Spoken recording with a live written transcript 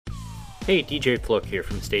Hey, DJ Flook here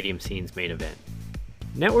from Stadium Scene's Main Event.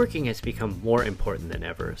 Networking has become more important than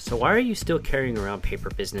ever, so why are you still carrying around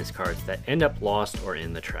paper business cards that end up lost or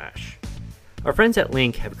in the trash? Our friends at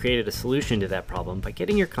Link have created a solution to that problem by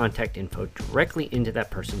getting your contact info directly into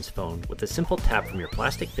that person's phone with a simple tap from your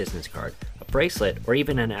plastic business card, a bracelet, or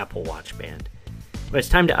even an Apple Watch band. When it's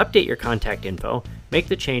time to update your contact info, make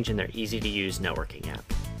the change in their easy-to-use networking app.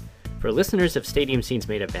 For listeners of Stadium Scene's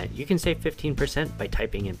Main Event, you can save 15% by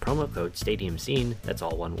typing in promo code Stadium Scene, that's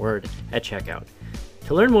all one word, at checkout.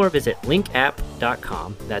 To learn more, visit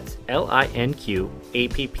linkapp.com, that's linqapp.com.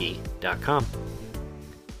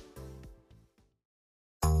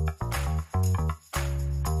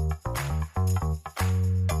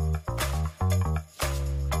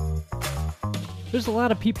 There's a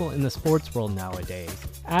lot of people in the sports world nowadays.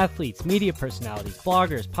 Athletes, media personalities,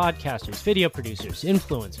 bloggers, podcasters, video producers,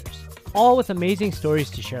 influencers. All with amazing stories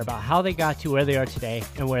to share about how they got to where they are today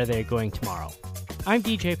and where they're going tomorrow. I'm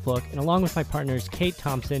DJ Flook, and along with my partners Kate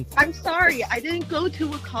Thompson. I'm sorry, I didn't go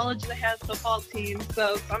to a college that has football teams,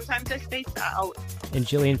 so sometimes I spaced out. And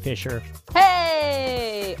Jillian Fisher.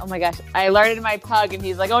 Hey! Oh my gosh, I alerted my pug and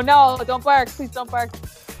he's like, oh no, don't bark, please don't bark.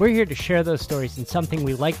 We're here to share those stories in something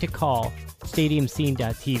we like to call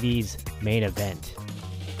StadiumScene.tv's Main Event.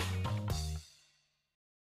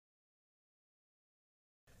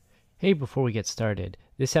 Hey, before we get started,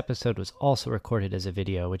 this episode was also recorded as a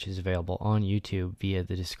video, which is available on YouTube via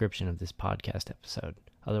the description of this podcast episode.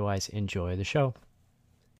 Otherwise, enjoy the show.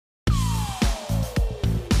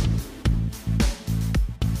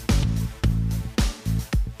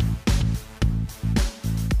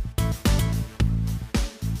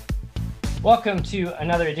 Welcome to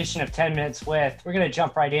another edition of 10 Minutes With. We're going to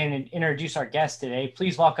jump right in and introduce our guest today.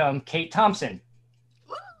 Please welcome Kate Thompson.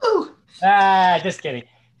 Woo! Just kidding.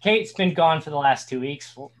 Kate's been gone for the last 2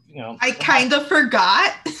 weeks. I kind of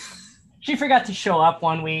forgot. She forgot to show up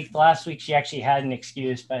one week. Last week she actually had an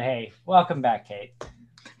excuse, but hey, welcome back, Kate.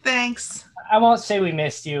 Thanks. I won't say we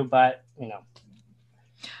missed you, but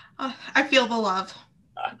I feel the love.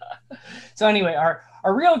 So anyway, our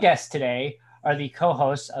real guests today are the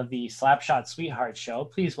co-hosts of the Slapshot Sweetheart Show.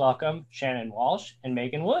 Please welcome Shannon Walsh and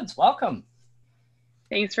Megan Woods. Welcome.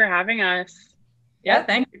 Thanks for having us. Yeah,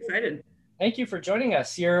 thanks. Excited. Thank you for joining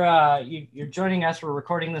us. You're joining us. We're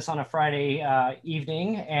recording this on a Friday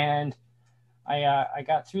evening, and I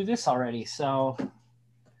got through this already, so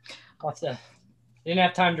didn't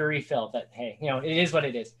have time to refill. But hey, it is what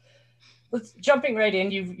it is. Let's jumping right in.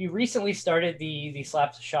 You recently started the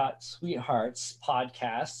Slapshot Sweethearts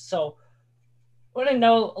podcast, so I want to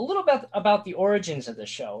know a little bit about the origins of the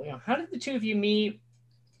show. How did the two of you meet?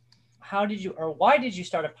 Why did you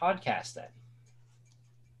start a podcast then?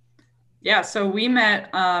 Yeah, so we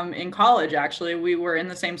met in college, actually. We were in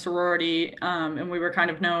the same sorority, and we were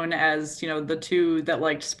kind of known as, the two that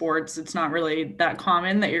liked sports. It's not really that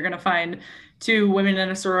common that you're going to find two women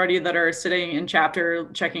in a sorority that are sitting in chapter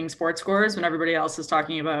checking sports scores when everybody else is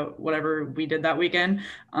talking about whatever we did that weekend.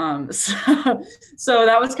 So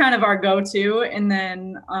that was kind of our go-to. And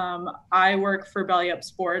then I work for Belly Up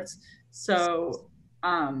Sports. So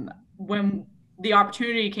when the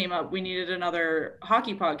opportunity came up, we needed another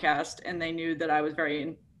hockey podcast, and they knew that I was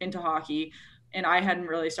very into hockey, and I hadn't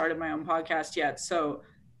really started my own podcast yet. So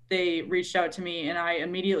they reached out to me, and I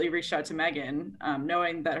immediately reached out to Megan,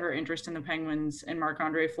 knowing that her interest in the Penguins and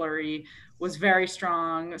Marc-Andre Fleury was very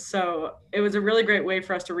strong. So it was a really great way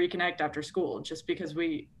for us to reconnect after school, just because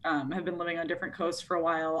we have been living on different coasts for a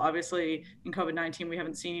while. Obviously, in COVID-19, we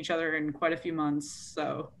haven't seen each other in quite a few months.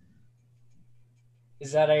 So.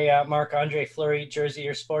 Is that a Marc-Andre Fleury jersey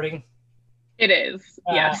you're sporting? It is.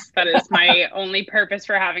 Yes, that is my only purpose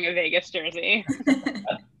for having a Vegas jersey.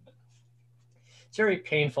 It's very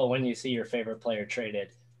painful when you see your favorite player traded.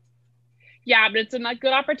 Yeah, but it's a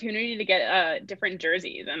good opportunity to get different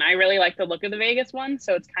jerseys, and I really like the look of the Vegas one,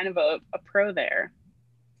 so it's kind of a pro there.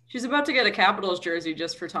 She's about to get a Capitals jersey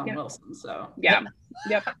just for Tom Wilson, so. Yeah,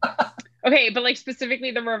 yep. Okay, but specifically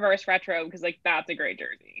the reverse retro, because that's a great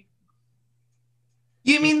jersey.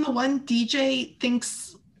 You mean the one DJ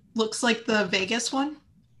thinks looks like the Vegas one?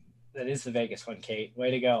 That is the Vegas one, Kate. Way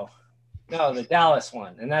to go. No, the Dallas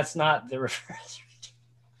one, and that's not the reverse.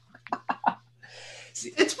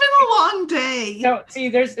 It's been a long day. No, see,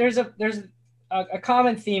 there's a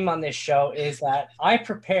common theme on this show is that I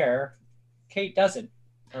prepare, Kate doesn't.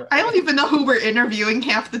 I don't even know who we're interviewing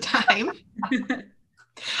half the time.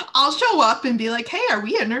 I'll show up and be like, hey, are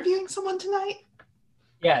we interviewing someone tonight?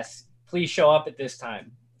 Yes. Please show up at this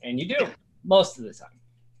time. And you do, most of the time.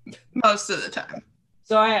 Most of the time.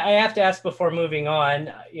 So I have to ask before moving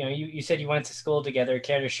on, you said you went to school together.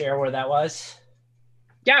 Care to share where that was?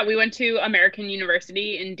 Yeah, we went to American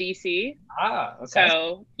University in DC. Ah, okay.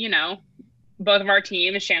 So, both of our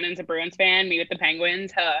teams, Shannon's a Bruins fan, me with the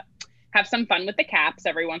Penguins, have some fun with the Caps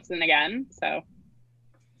every once and again.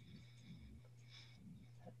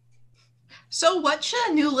 So what should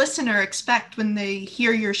a new listener expect when they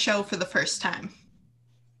hear your show for the first time?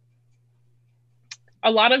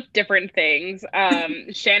 A lot of different things.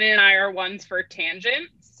 Shannon and I are ones for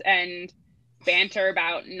tangents and banter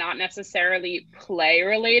about not necessarily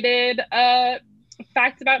play-related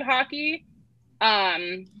facts about hockey.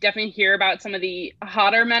 Definitely hear about some of the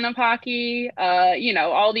hotter men of hockey,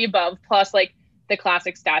 all the above, plus like the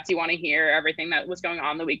classic stats you want to hear, everything that was going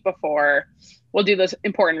on the week before. We'll do those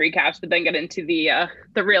important recaps, but then get into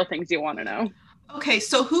the real things you want to know. Okay,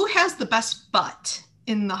 so who has the best butt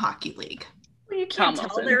in the hockey league? Well, you can't tell.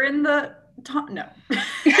 Wilson. They're in the no.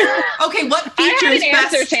 Okay, what I have features an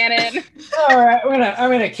answer, best? Shannon. All right, I'm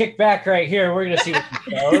gonna kick back right here. We're gonna see what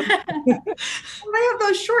it shows. They have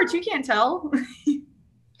those shorts. You can't tell.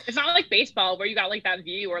 It's not like baseball where you got like that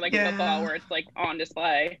view, or like Yeah. football where it's like on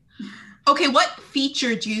display. Okay, what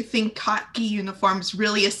feature do you think hockey uniforms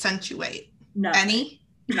really accentuate? No. Any?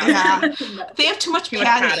 No. Yeah. No. They have too much Too much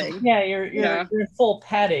padding. padding. Yeah, you're Yeah. you're full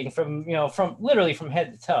padding from literally from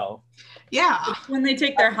head to toe. Yeah. When they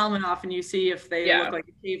take their helmet off and you see if they Yeah. look like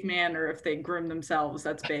a caveman or if they groom themselves,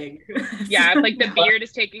 that's big. Yeah, it's like the beard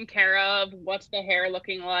is taken care of. What's the hair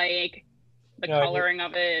looking like? The No, coloring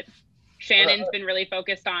of it. Shannon's been really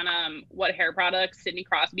focused on what hair products Sidney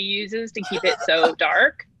Crosby uses to keep it so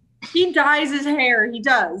dark. He dyes his hair. He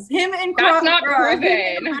does. Him and That's not him and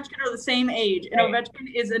proven. Ovechkin are the same age, and Right.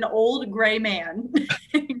 Ovechkin is an old gray man.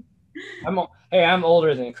 I'm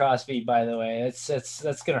older than Crosby, by the way.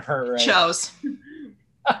 That's gonna hurt, right? Shows.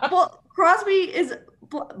 Well, Crosby is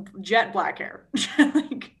jet black hair.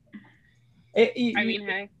 Like, I mean,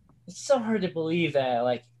 hey. it's so hard to believe that.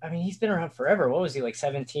 Like, I mean, he's been around forever. What was he, like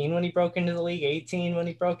 17 when he broke into the league? 18 when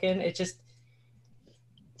he broke in? It just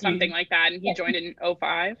Something like that. And he joined in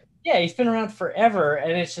 05. yeah, he's been around forever,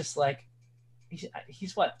 and it's just like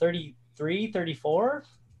he's what, 33, 34?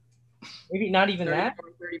 Maybe not even that.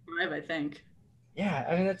 35, I think. Yeah,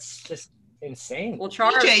 I mean that's just insane. Well,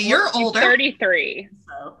 Charles, TJ, you're He's older. 33.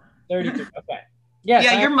 So 33. Okay. Yes,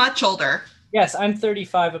 Yeah, you're much older. yes, I'm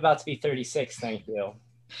 35, about to be 36. Thank you.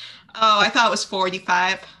 Oh, I thought it was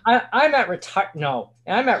 45. I'm at I'm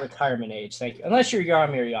at retirement age. Thank you. Unless you're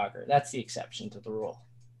Jaromir Jagr, that's the exception to the rule.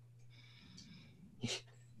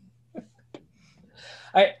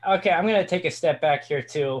 I'm going to take a step back here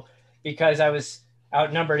too, because I was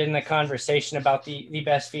outnumbered in the conversation about the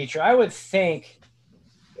best feature. I would think,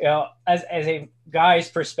 as a guy's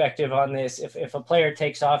perspective on this, if a player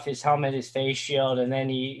takes off his helmet, his face shield, and then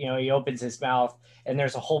he opens his mouth and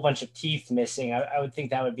there's a whole bunch of teeth missing, I would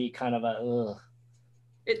think that would be kind of a ugh.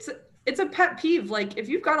 it's a pet peeve. Like, if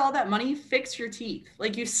you've got all that money, fix your teeth.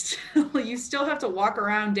 Like, you still have to walk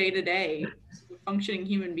around day to day as a functioning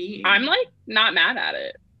human being. I'm like not mad at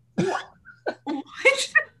it. What?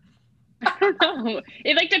 I don't know.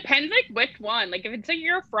 It like depends like which one. Like if it's like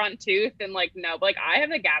your front tooth, then like no. But like I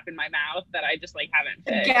have a gap in my mouth that I just like haven't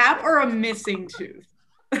A fixed. gap or a missing tooth?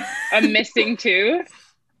 A missing tooth.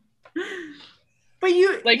 But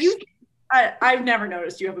Like I've never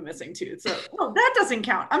noticed you have a missing tooth, so no, that doesn't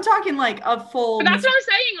count. I'm talking like a full. but that's what I'm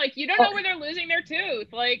saying. Like you don't know where they're losing their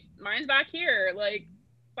tooth. Like mine's back here. Like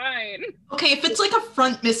fine. Okay, if it's like a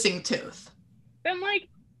front missing tooth. Then like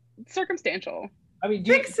circumstantial. I mean,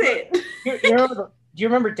 Fix it. do you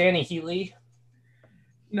remember Danny Heatley?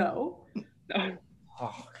 No.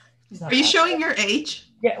 Oh, he's not Are you that showing old. your age?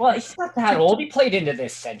 Yeah, well, he's not that old. He played into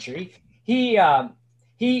this century. He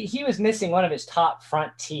was missing one of his top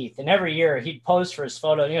front teeth, and every year he'd pose for his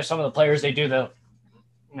photo. Some of the players, they do the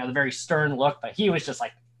very stern look, but he was just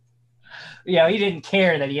like, he didn't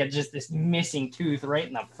care that he had just this missing tooth right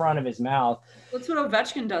in the front of his mouth. That's what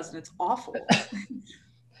Ovechkin does, and it's awful.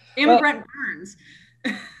 And Well- Brent Burns.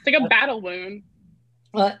 It's like a battle wound.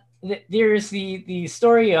 Well, there's the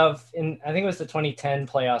story of, I think it was the 2010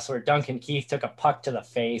 playoffs, where Duncan Keith took a puck to the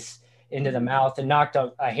face, into the mouth, and knocked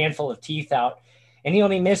a handful of teeth out, and he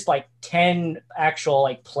only missed like 10 actual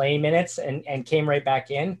like play minutes and came right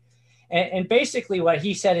back in. And basically what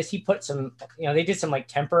he said is he put some, they did some like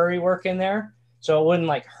temporary work in there so it wouldn't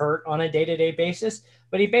like hurt on a day-to-day basis.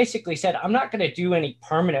 But he basically said, I'm not going to do any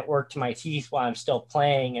permanent work to my teeth while I'm still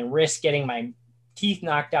playing and risk getting my teeth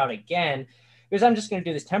knocked out again, because I'm just going to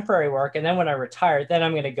do this temporary work. And then when I retire, then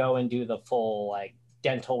I'm going to go and do the full like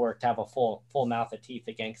dental work to have a full mouth of teeth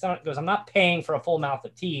again. Because I'm not paying for a full mouth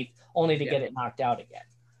of teeth only to get it knocked out again.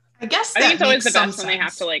 I guess I think that it's always makes the some best when they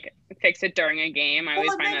have to sense. like fix it during a game. I always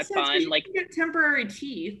Well, it find makes that sense 'cause fun. you Like can get temporary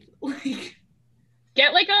teeth. Like,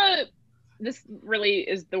 get like a this really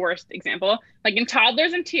is the worst example. Like in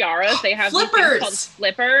toddlers and tiaras, they have these things called Flippers.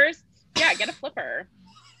 flippers. Yeah, get a flipper.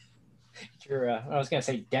 I was gonna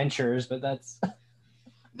say dentures, but that's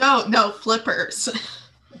No, flippers.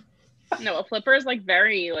 No, a flipper is like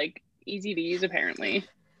very like easy to use apparently.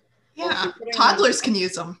 Yeah, toddlers can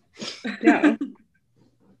use them. Yeah.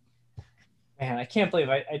 man. I can't believe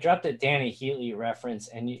I dropped a Danny Heatley reference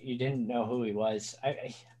and you didn't know who he was.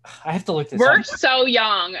 I have to look this We're up. so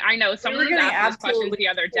young. I know. Someone was getting asking us questions absolutely the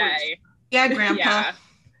other day. Yeah, Grandpa. Yeah.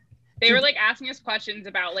 They were like asking us questions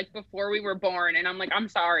about like before we were born, and I'm like, I'm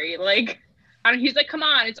sorry. Like, he's like, come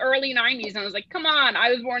on, it's early 90s. And I was like, come on, I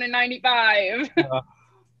was born in 95.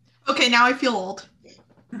 Okay, now I feel old.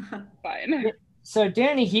 Fine. So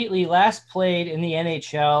Danny Heatley last played in the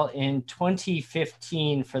NHL in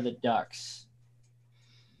 2015 for the Ducks.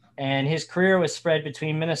 And his career was spread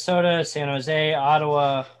between Minnesota, San Jose,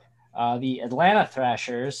 Ottawa, the Atlanta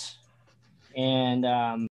Thrashers,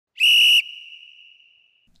 and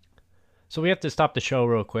So we have to stop the show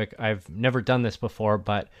real quick. I've never done this before,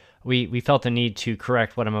 but we felt the need to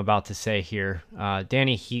correct what I'm about to say here.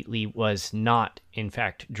 Danny Heatley was not, in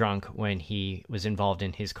fact, drunk when he was involved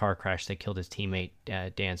in his car crash that killed his teammate,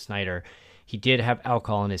 Dan Snyder. He did have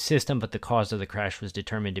alcohol in his system, but the cause of the crash was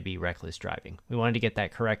determined to be reckless driving. We wanted to get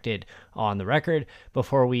that corrected on the record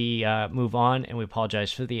before we move on, and we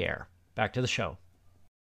apologize for the error. Back to the show.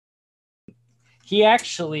 he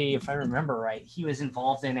actually, if I remember right, he was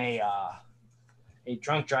involved in a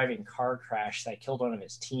drunk driving car crash that killed one of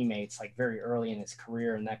his teammates like very early in his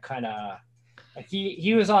career, and that kind of like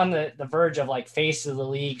he was on the verge of like face of the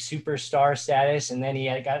league superstar status, and then he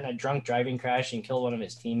had gotten a drunk driving crash and killed one of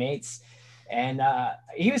his teammates. And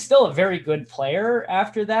he was still a very good player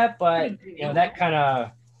after that, but that kind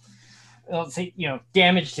of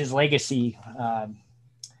damaged his legacy,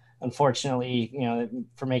 unfortunately,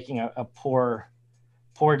 for making a poor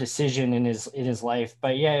decision in his life.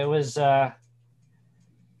 But yeah, it was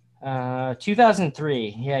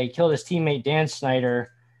 2003. Yeah, he killed his teammate Dan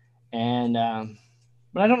Snyder, and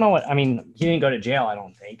but I don't know what I mean. He didn't go to jail, I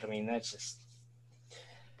don't think. I mean, that's just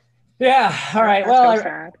All right. That's Well, so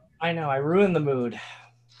sad. I know I ruined the mood.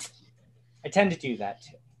 I tend to do that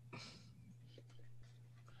too.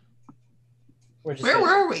 Where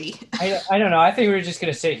were we? I don't know. I think we're just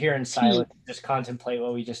going to sit here in silence and just contemplate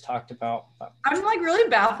what we just talked about. I'm like really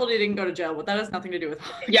baffled he didn't go to jail, but that has nothing to do with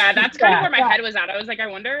Yeah, that's kind of where my head was at. I was like, I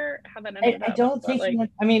wonder how that ended up. I don't think But,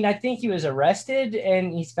 like, I think he was arrested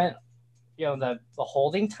and he spent the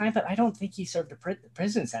holding time, but I don't think he served a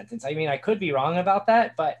prison sentence. I mean, I could be wrong about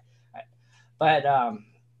that, but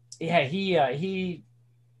yeah, he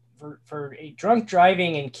for a drunk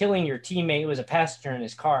driving and killing your teammate who was a passenger in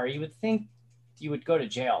his car, you would think you would go to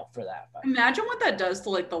jail for that. But Imagine what that does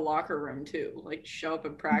to like the locker room too. Like show up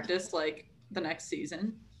and practice like the next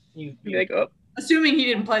season. you'd be like, oh, Assuming he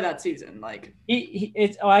didn't play that season, like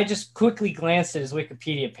I just quickly glanced at his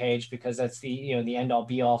Wikipedia page because that's the the end all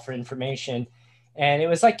be all for information, and it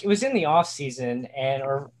was in the off season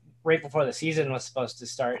or right before the season was supposed to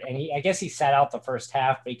start, and I guess he sat out the first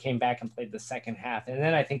half, but he came back and played the second half, and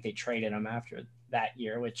then I think they traded him after that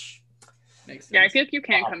year, which makes sense. yeah, I feel like you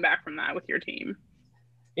can't come back from that with your team.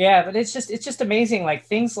 yeah, but it's just amazing, like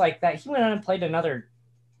things like that. He went on and played another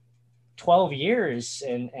 12 years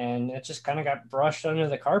and it just kind of got brushed under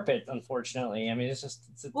the carpet, unfortunately. I mean, it's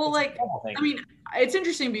a terrible thing. I mean, it's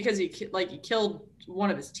interesting because he killed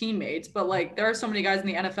one of his teammates, but like there are so many guys in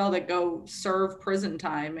the NFL that go serve prison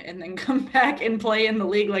time and then come back and play in the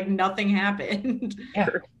league like nothing happened.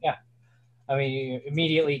 Yeah. I mean,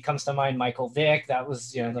 immediately comes to mind Michael Vick. That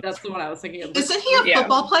was that's the one I was thinking of. Isn't he a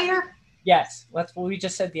football player? Yes, that's what we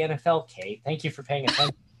just said. The NFL, Kate. Thank you for paying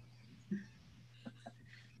attention.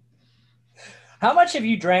 How much have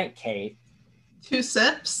you drank, Kate? 2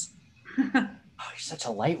 sips. Oh, you're such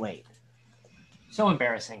a lightweight. So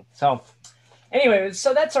embarrassing. So, anyway,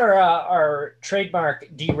 so that's our trademark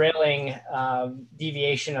derailing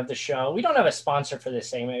deviation of the show. We don't have a sponsor for this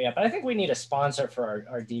segment yet, but I think we need a sponsor for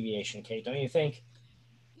our deviation, Kate. Don't you think?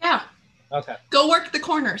 Yeah. Okay. Go work the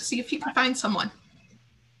corner. See if you can find someone.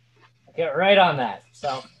 Get right on that.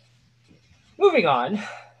 So, moving on.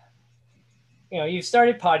 You've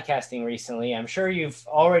started podcasting recently. I'm sure you've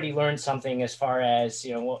already learned something as far as,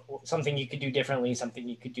 something you could do differently, something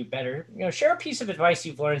you could do better. Share a piece of advice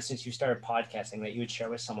you've learned since you started podcasting that you would share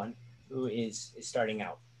with someone who is starting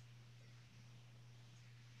out.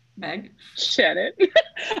 Meg? Shannon.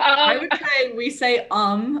 I would say we say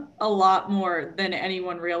a lot more than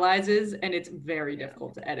anyone realizes, and it's very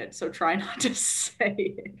difficult to edit. So try not to say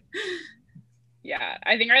it. Yeah,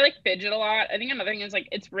 I think I like fidget a lot. I think another thing is like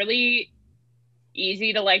it's really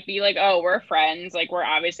easy to like be like, oh, we're friends, like we're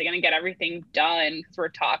obviously gonna get everything done because we're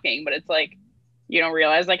talking, but it's like you don't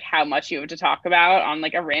realize like how much you have to talk about on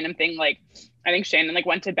like a random thing. Like I think Shannon like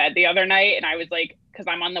went to bed the other night, and I was like, because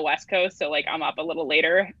I'm on the West Coast, so like I'm up a little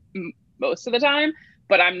later most of the time.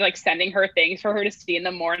 But I'm like sending her things for her to see in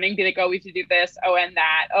the morning, be like, oh, we have to do this. Oh, and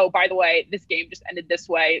that. Oh, by the way, this game just ended this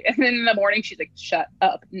way. And then in the morning, she's like, shut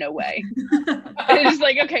up. No way. And it's just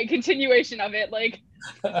like, okay, continuation of it. Like,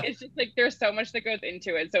 it's just like there's so much that goes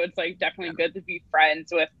into it. So it's like definitely good to be friends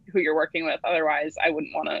with who you're working with. Otherwise, I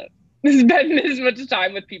wouldn't want to spend as much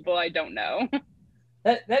time with people I don't know.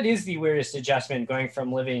 That is the weirdest adjustment, going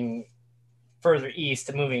from living further east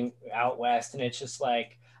to moving out west. And it's just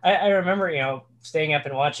like, I remember, staying up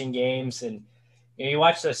and watching games, and you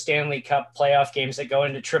watch those Stanley Cup playoff games that go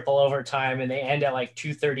into triple overtime and they end at like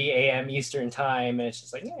 2:30 a.m. Eastern time. And it's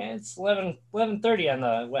just like, yeah, it's 11:30 on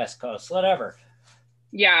the West Coast, whatever.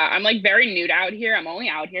 Yeah, I'm like very nude out here. I'm only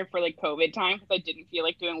out here for like COVID time because I didn't feel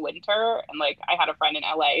like doing winter. And like I had a friend in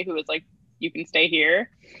LA who was like, you can stay here.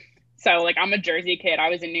 So like I'm a Jersey kid. I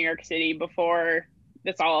was in New York City before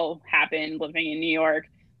this all happened, living in New York.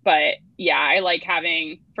 But yeah, I like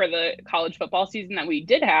having, for the college football season that we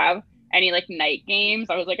did have, any like night games.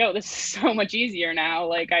 I was like, oh, this is so much easier now.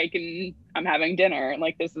 Like I'm having dinner.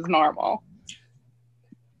 Like this is normal.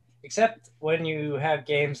 Except when you have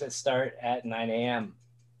games that start at 9 a.m.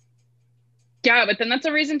 Yeah, but then that's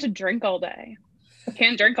a reason to drink all day. You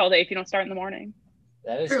can't drink all day if you don't start in the morning.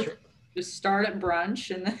 That is true. Just start at brunch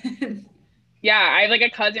and then. Yeah, I have like a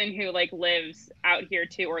cousin who like lives out here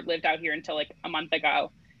too, or lived out here until like a month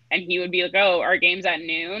ago. And he would be like, oh, our game's at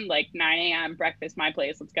noon, like 9 a.m., breakfast, my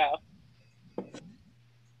place, let's go.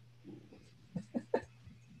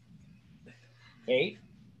 Kate?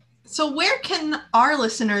 So where can our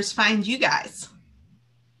listeners find you guys?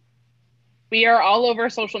 We are all over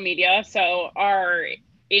social media. So our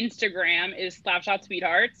Instagram is Slapshot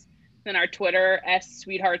Sweethearts. Then our Twitter,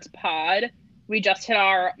 @SweetheartsPod. We just hit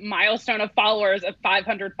our milestone of followers of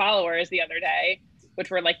 500 followers the other day,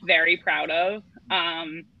 which we're like very proud of.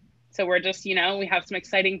 So we're just, we have some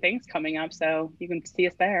exciting things coming up, so you can see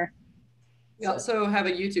us there. We also have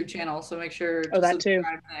a YouTube channel, so make sure to that too.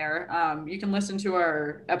 subscribe there. You can listen to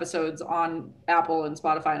our episodes on Apple and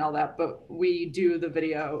Spotify and all that, but we do the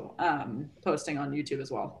video posting on YouTube as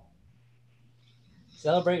well.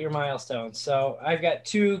 Celebrate your milestones. So I've got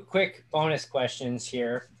 2 quick bonus questions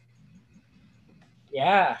here.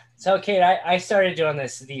 Yeah. So, Kate, I started doing the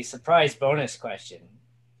surprise bonus question.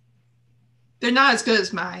 They're not as good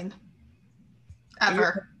as mine.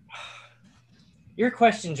 Ever. Your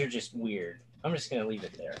questions are just weird. I'm just going to leave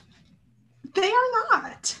it there. They are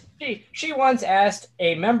not. She once asked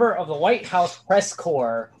a member of the White House press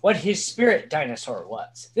corps what his spirit dinosaur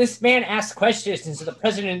was. This man asked questions to the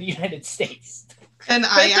President of the United States. And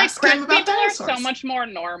I asked him about dinosaurs. People are so much more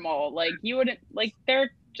normal. Like, you wouldn't, like,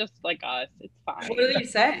 they're just like us. It's fine. What did he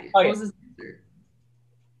say? Oh, what yeah. was his answer?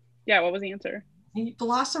 Yeah, what was the answer?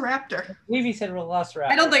 Velociraptor. I believe he said Velociraptor.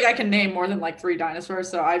 I don't think I can name more than like 3 dinosaurs,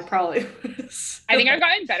 so I'd probably. I think I've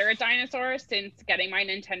gotten better at dinosaurs since getting my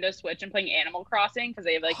Nintendo Switch and playing Animal Crossing because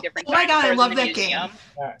they have like different. Oh my god, I love in the that game.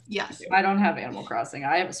 Right. Yes. I don't have Animal Crossing.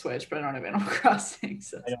 I have a Switch, but I don't have Animal Crossing.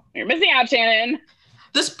 So. You're missing out, Shannon.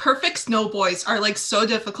 This perfect snow boys are like so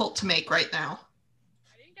difficult to make right now.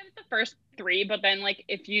 I didn't get it the first 3, but then like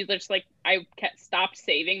if you just like I stopped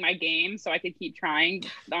saving my game so I could keep trying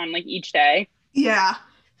on like each day. Yeah.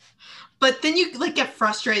 But then you like get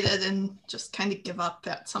frustrated and just kind of give up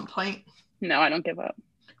at some point. No, I don't give up.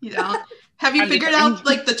 You know? Have you figured out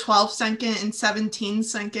like the 12-second and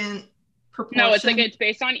 17-second proportion? No, it's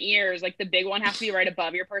based on ears. Like the big one has to be right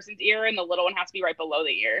above your person's ear and the little one has to be right below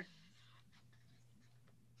the ear.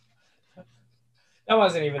 That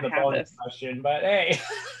wasn't even the bonus question, but hey.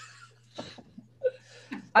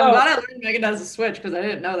 I'm glad I learned Megan has a Switch because I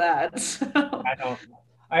didn't know that. So. I don't.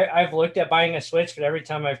 I've looked at buying a Switch, but every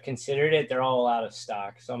time I've considered it, they're all out of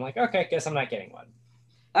stock. So I'm like, okay, guess I'm not getting one.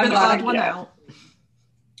 I'm the odd one out.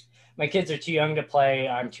 My kids are too young to play.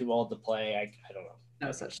 I'm too old to play. I don't know.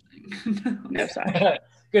 No such thing. No such.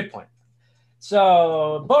 Good point.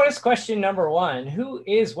 So bonus question number 1. Who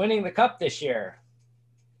is winning the cup this year?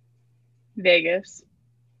 Vegas.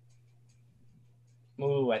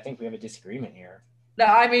 Ooh, I think we have a disagreement here. No,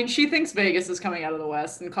 I mean, she thinks Vegas is coming out of the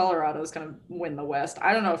West and Colorado's going to win the West.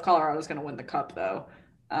 I don't know if Colorado's going to win the cup, though.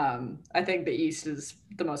 I think the East is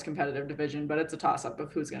the most competitive division, but it's a toss-up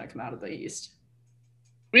of who's going to come out of the East.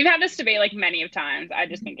 We've had this debate like many of times. I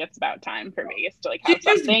just think it's about time for Vegas to like have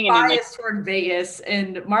You're just something. biased toward Vegas,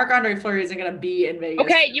 and Marc-Andre Fleury isn't going to be in Vegas.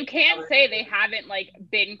 Okay, you can't say they haven't like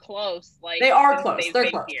been close. Like they are close. They're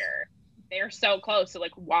been close. Here. They're so close. So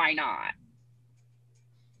like, why not?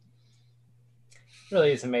 It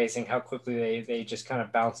really is amazing how quickly they just kind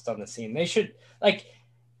of bounced on the scene. They should like.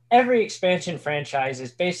 Every expansion franchise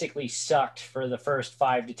is basically sucked for the first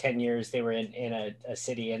 5 to 10 years they were in a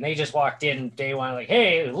city, and they just walked in day one like,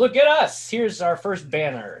 hey, look at us. Here's our first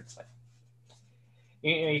banner. It's like,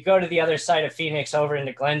 you go to the other side of Phoenix over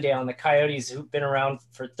into Glendale, and the Coyotes, who've been around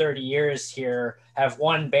for 30 years here, have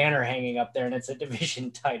one banner hanging up there, and it's a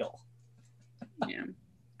division title. Yeah.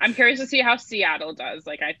 I'm curious to see how Seattle does.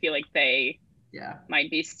 Like, I feel like they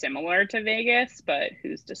might be similar to Vegas, but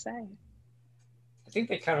who's to say? I think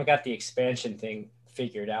they kind of got the expansion thing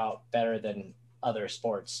figured out better than other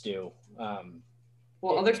sports do.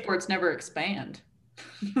 Well, other sports never expand.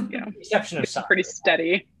 Yeah, exception of soccer. Pretty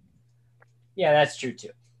steady. Yeah, that's true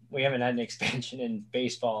too. We haven't had an expansion in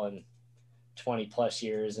baseball in 20 plus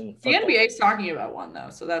years, and the NBA's talking about one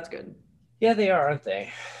though, so that's good. Yeah, they are, aren't they?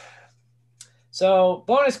 So,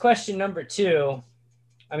 bonus question number 2.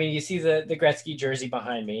 I mean, you see the Gretzky jersey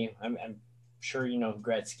behind me. I'm sure you know who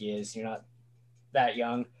Gretzky is. You're not that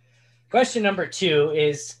young. Question number 2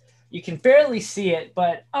 is, you can barely see it,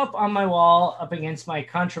 but up on my wall, up against my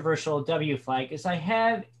controversial W flag, is I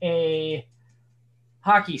have a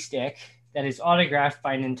hockey stick that is autographed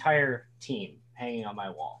by an entire team hanging on my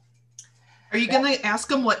wall. Are you going to ask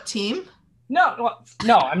them what team? No,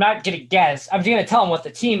 I'm not going to guess. I'm going to tell them what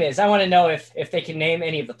the team is. I want to know if they can name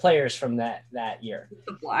any of the players from that year.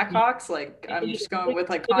 The Blackhawks? Like, I'm just going with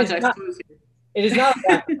like context clues here. It is not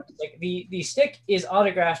like the stick is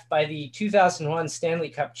autographed by the 2001 Stanley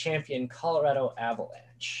Cup champion Colorado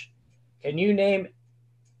Avalanche. Can you name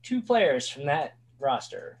 2 players from that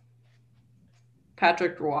roster?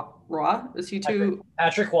 Patrick Roy? Is he too?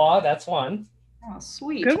 Patrick Roy, that's one. Oh,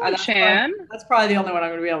 sweet. Good one, Shan. That's probably the only one I'm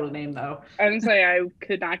going to be able to name, though. I didn't say I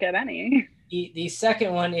could not get any. The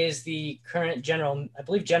second one is the current general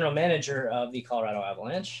manager of the Colorado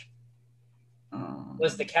Avalanche.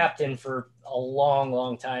 Was the captain for a long,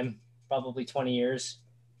 long time, probably 20 years.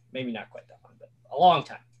 Maybe not quite that long, but a long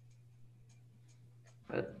time.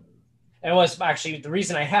 But and it was actually the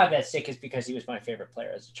reason I have that stick is because he was my favorite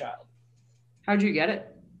player as a child. How'd you get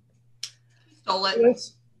it? Stole it.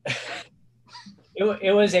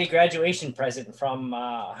 It was a graduation present from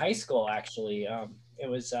high school, actually. It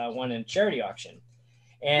was won in a charity auction.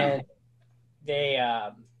 And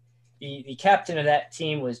the captain of that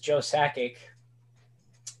team was Joe Sakic.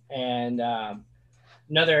 And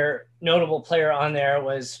another notable player on there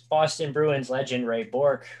was Boston Bruins legend Ray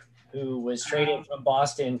Bourque, who was traded from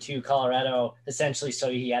Boston to Colorado essentially so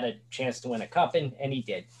he had a chance to win a cup, and he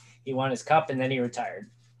did. He won his cup, and then he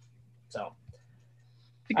retired. So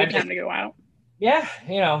it's a good time to go out. Yeah,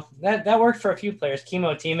 that worked for a few players.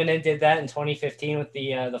 Kimmo Timonen did that in 2015 with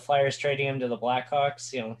the Flyers trading him to the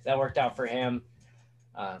Blackhawks. That worked out for him.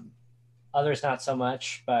 Others not so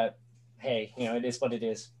much, but hey, it is what it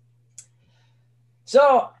is.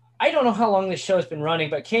 So I don't know how long this show has been running,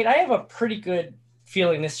 but Kate, I have a pretty good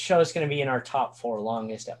feeling this show is going to be in our top 4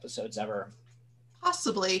 longest episodes ever.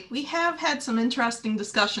 Possibly. We have had some interesting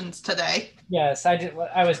discussions today. Yes,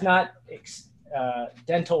 I was not.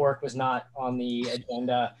 Dental work was not on the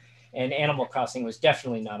agenda, and Animal Crossing was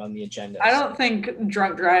definitely not on the agenda. I don't think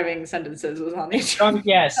drunk driving sentences was on the agenda.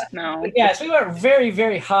 Yes. No. Yes, we went very,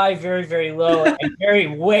 very high, very, very low, and very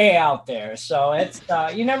way out there. So it's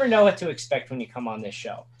you never know what to expect when you come on this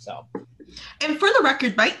show. So. And for the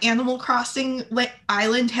record, my Animal Crossing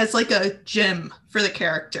island has like a gym for the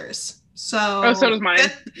characters. So does mine.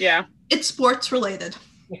 Yeah. It's sports related.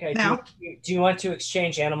 Okay. Now. Do you want to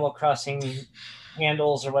exchange Animal Crossing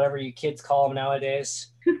handles or whatever you kids call them nowadays?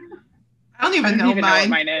 I don't even know what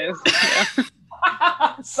mine is.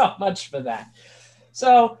 Yeah. So much for that.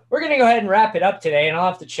 So we're gonna go ahead and wrap it up today, and I'll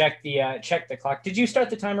have to check the clock. Did you start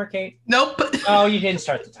the timer, Kate? Nope. No, you didn't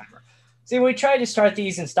start the timer. See, we tried to start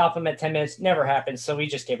these and stop them at 10 minutes. Never happened, so we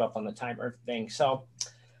just gave up on the timer thing. So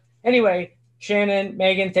anyway, Shannon,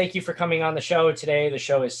 Megan, thank you for coming on the show today. The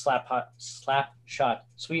show is Slapshot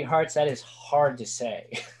Sweethearts. That is hard to say.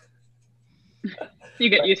 You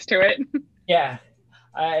get used to it. Yeah,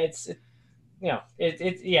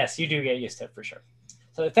 yes, you do get used to it for sure.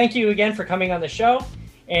 So thank you again for coming on the show.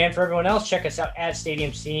 And for everyone else, check us out at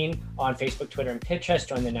Stadium Scene on Facebook, Twitter, and Pinterest.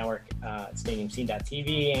 Join the network at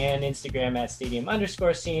stadiumscene.tv and Instagram at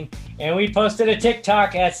stadium_scene. And we posted a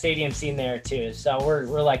TikTok at Stadium Scene there too. So we're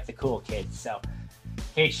like the cool kids. So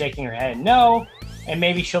Kate's shaking her head no. And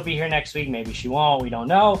maybe she'll be here next week. Maybe she won't. We don't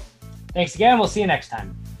know. Thanks again. We'll see you next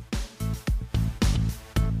time.